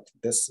in fact,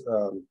 this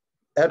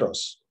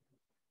Edos,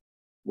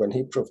 when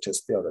he proved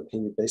his theorem,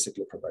 he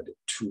basically provided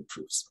two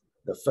proofs.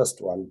 The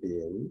first one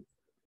being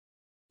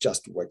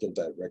just working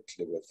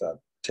directly with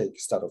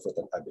start off with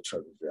an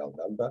arbitrary real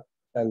number,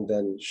 and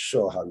then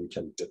show how you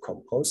can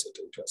decompose it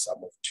into a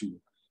sum of two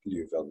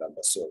Liouville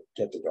numbers. So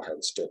getting your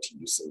hands dirty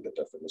using the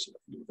definition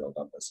of Liouville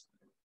numbers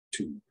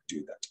to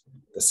do that.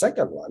 The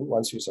second one,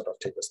 once you sort of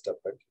take a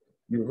step back,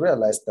 you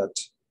realize that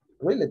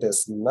really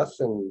there's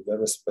nothing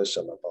very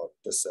special about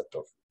the set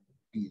of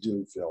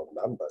Liouville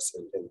numbers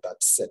in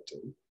that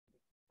setting.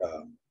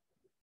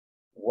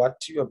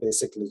 What you're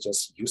basically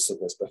just using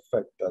is the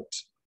fact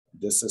that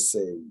this is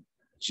a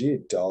G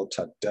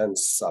delta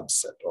dense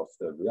subset of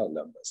the real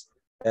numbers.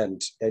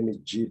 And any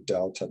G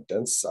delta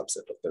dense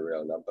subset of the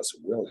real numbers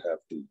will have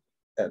the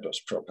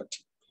Edos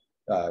property.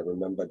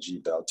 Remember, G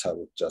delta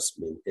would just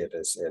mean it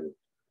is a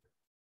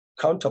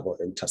countable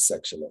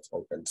intersection of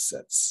open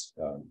sets,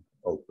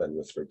 open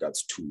with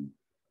regards to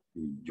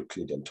the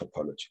Euclidean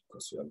topology,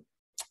 because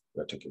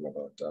we're talking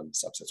about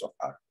subsets of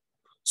R.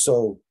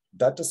 So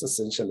that is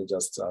essentially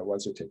just,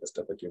 once you take a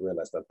step back, you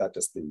realize that that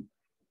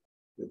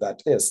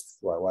is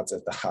what's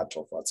at the heart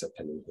of what's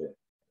happening here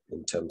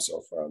in terms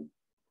of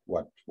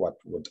what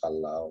would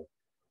allow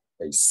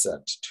a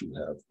set to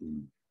have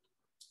the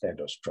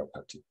Edos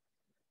property.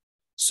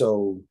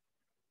 So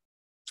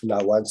now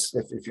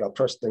if you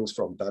approach things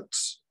from that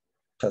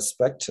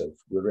perspective,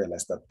 we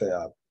realize that there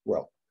are,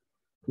 well,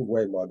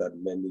 way more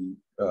than many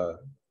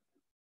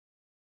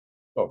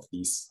of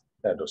these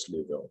Edos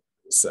Liouville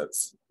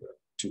sets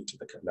to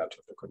the canality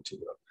of the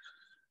continuum.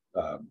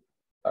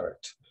 All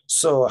right.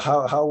 So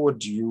how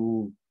would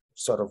you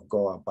sort of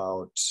go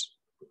about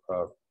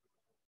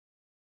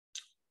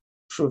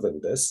proving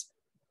this?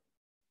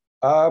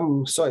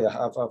 So yeah,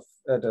 I've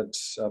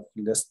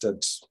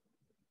listed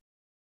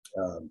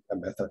a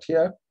method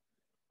here,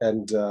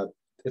 and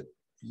it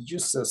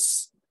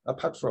uses,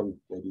 apart from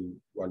maybe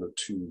one or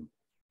two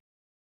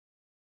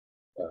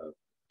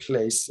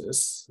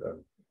places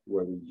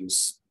where we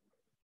use,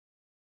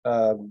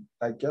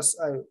 I guess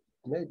I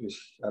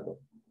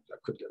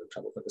could get in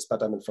trouble for this,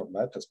 but I mean, from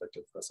my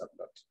perspective, because I'm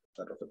not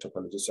that of a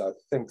topologist, so I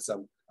think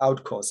I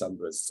would call some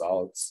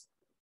results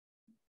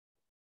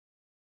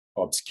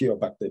obscure,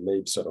 but they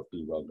may sort of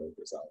be well-known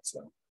results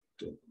in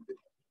the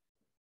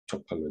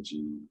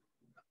topology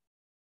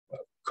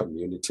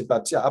community.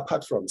 But yeah,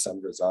 apart from some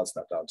results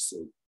that I would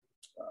say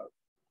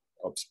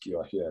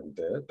obscure here and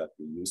there that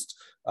we used,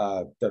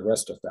 the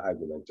rest of the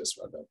argument is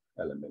rather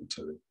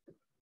elementary.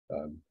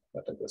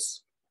 But I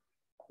guess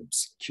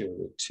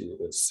obscurity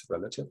is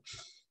relative.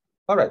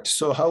 All right,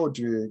 so how would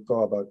you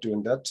go about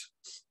doing that?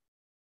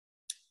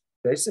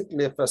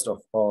 Basically, first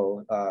of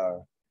all,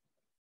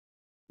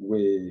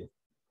 we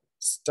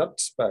start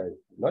by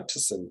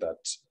noticing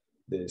that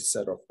the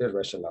set of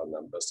irrational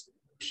numbers,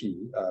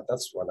 P,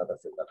 that's one other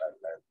thing that I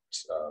learned,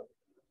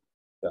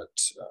 that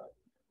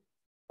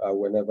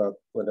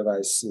whenever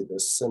I see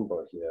this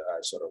symbol here,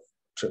 I sort of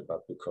trip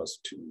up, because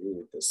to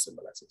me, this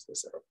symbolizes the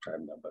set of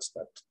prime numbers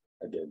that,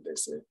 again,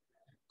 there's a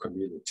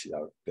community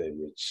out there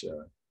which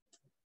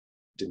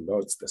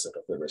denotes the set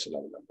of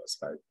irrational numbers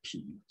by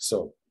P.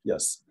 So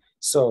yes,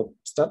 so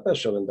start by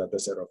showing that the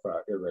set of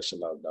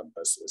irrational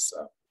numbers is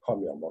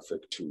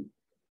homeomorphic to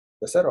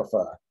the set of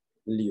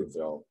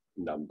Liouville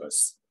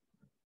numbers.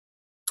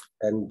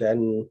 And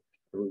then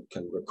we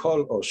can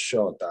recall or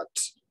show that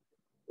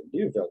the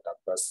Liouville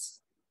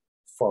numbers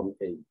form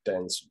a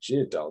dense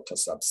G delta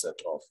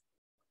subset of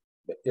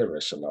the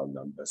irrational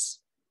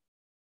numbers.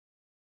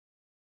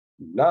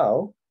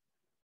 Now,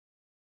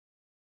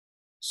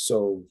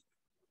 so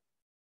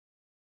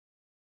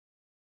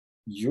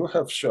you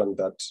have shown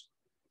that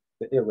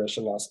the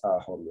irrationals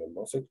are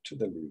homeomorphic to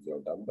the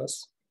Liouville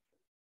numbers.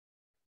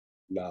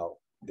 Now,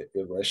 the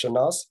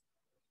irrationals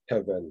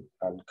have an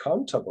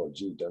uncountable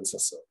G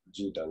dense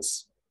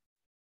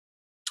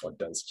or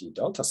dense G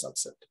delta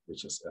subset,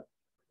 which is F.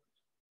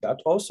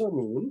 That also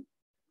means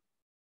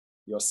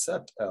your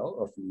set L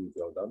of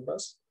Liouville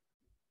numbers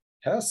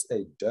has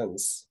a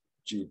dense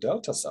G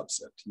delta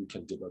subset. You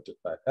can denote it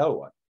by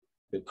L1,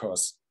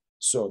 because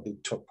so the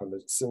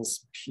topology,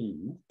 since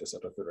P, the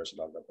set of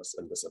irrational numbers,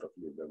 and the set of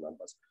Liouville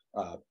numbers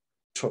are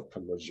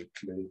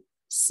topologically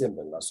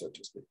similar, so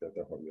to speak, they're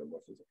the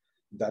homeomorphism.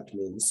 That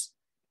means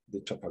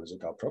the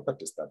topological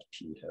properties that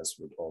P has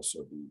would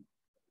also be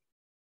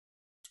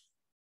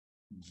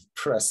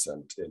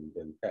present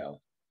in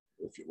L,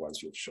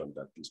 once you've shown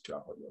that these two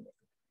are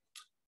homeomorphic.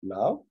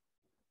 Now,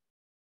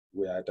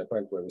 we are at a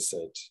point where we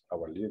said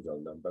our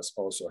Liouville numbers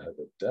also have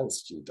a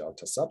dense G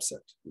delta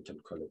subset. We can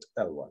call it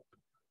L1.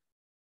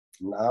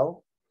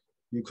 Now,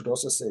 you could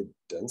also say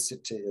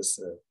density is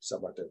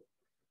somewhat a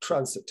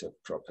transitive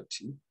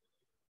property.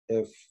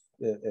 If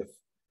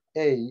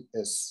A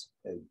is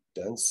a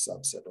dense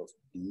subset of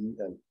B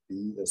and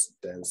B is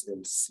dense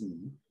in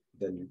C,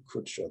 then you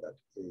could show that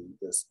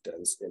A is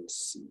dense in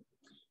C.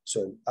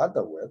 So in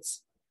other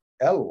words,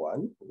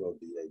 L1 will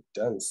be a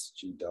dense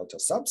G delta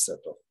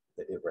subset of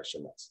the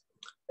irrationals.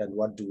 And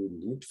what do we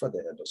need for the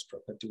Eidos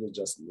property? We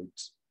just need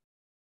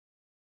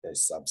a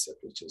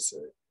subset, which is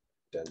a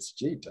dense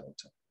G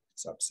delta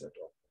subset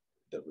of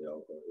the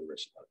real or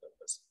irrational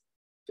numbers.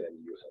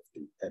 Then you have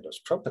the Eidos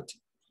property.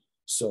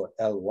 So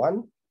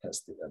L1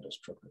 has the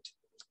Eidos property.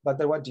 But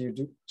then what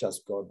do?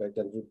 Just go back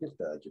and repeat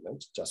the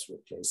argument. Just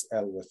replace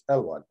L with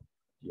L1.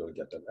 You'll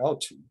get an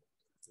L2.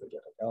 You'll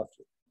get an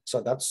L3.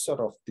 So that's sort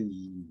of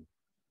the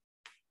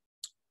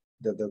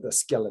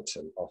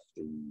skeleton of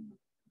the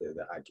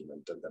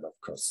argument. And then, of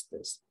course,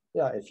 there's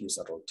a few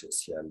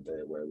subtleties here and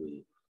there where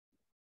we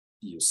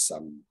use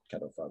some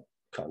kind of a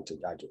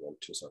counting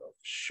argument to sort of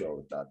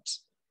show that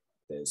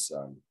there's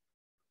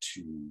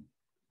to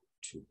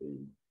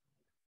the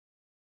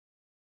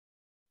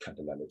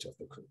cardinality of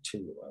the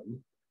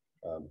continuum,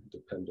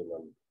 depending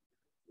on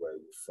where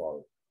you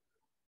fall.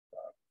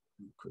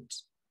 You could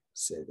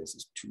say this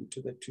is 2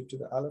 to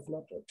the aleph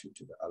naught or 2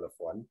 to the aleph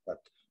 1, but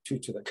 2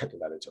 to the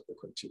cardinality of the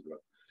continuum.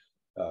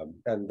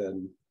 And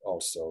then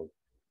also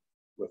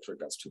with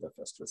regards to the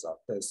first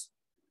result, there's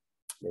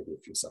maybe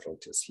a few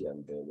subtleties here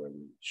and there where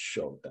we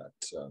show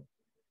that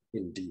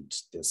indeed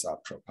these are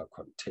proper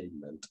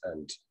containment,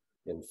 and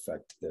in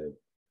fact the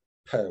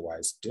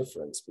pairwise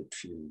difference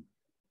between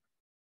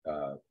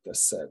the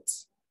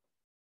sets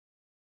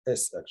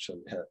is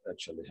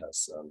actually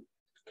has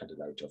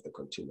cardinality of the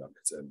continuum.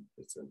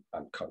 It's an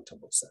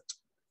uncountable set.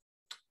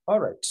 All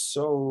right,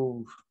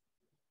 so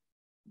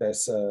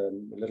there's a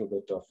little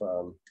bit of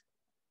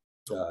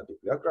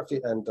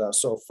bibliography, and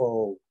so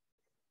for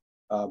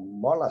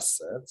molar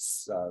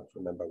sets,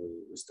 remember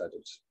we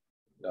studied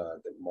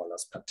the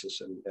molars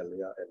partition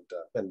earlier,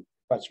 and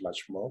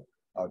much more.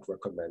 I would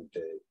recommend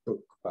the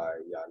book by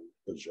Jan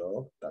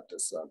Bourgeois, that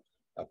is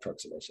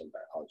Approximation by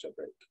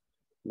Algebraic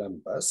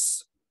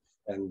Numbers.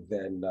 And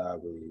then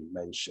we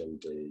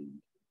mentioned the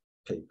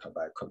paper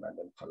by Coman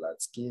and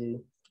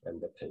Polatsky,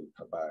 and the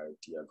paper by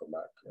Diego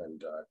Mac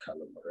and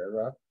Carlo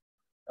Moreira,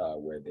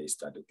 where they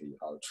studied the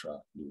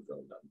ultra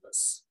Liouville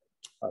numbers.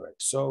 All right,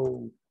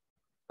 so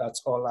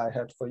that's all I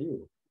had for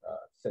you.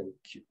 Thank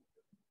you.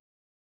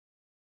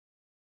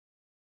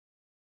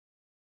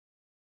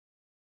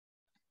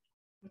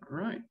 All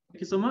right,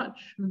 thank you so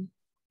much.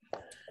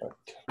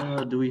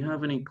 Okay. Do we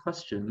have any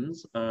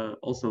questions?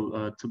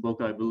 Also,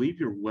 Taboka, I believe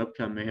your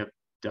webcam may have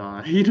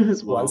died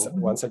as well.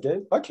 Once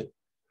again? Okay.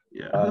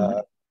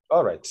 Yeah.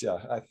 All right, yeah,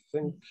 I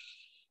think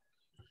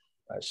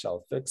I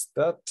shall fix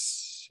that.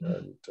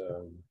 And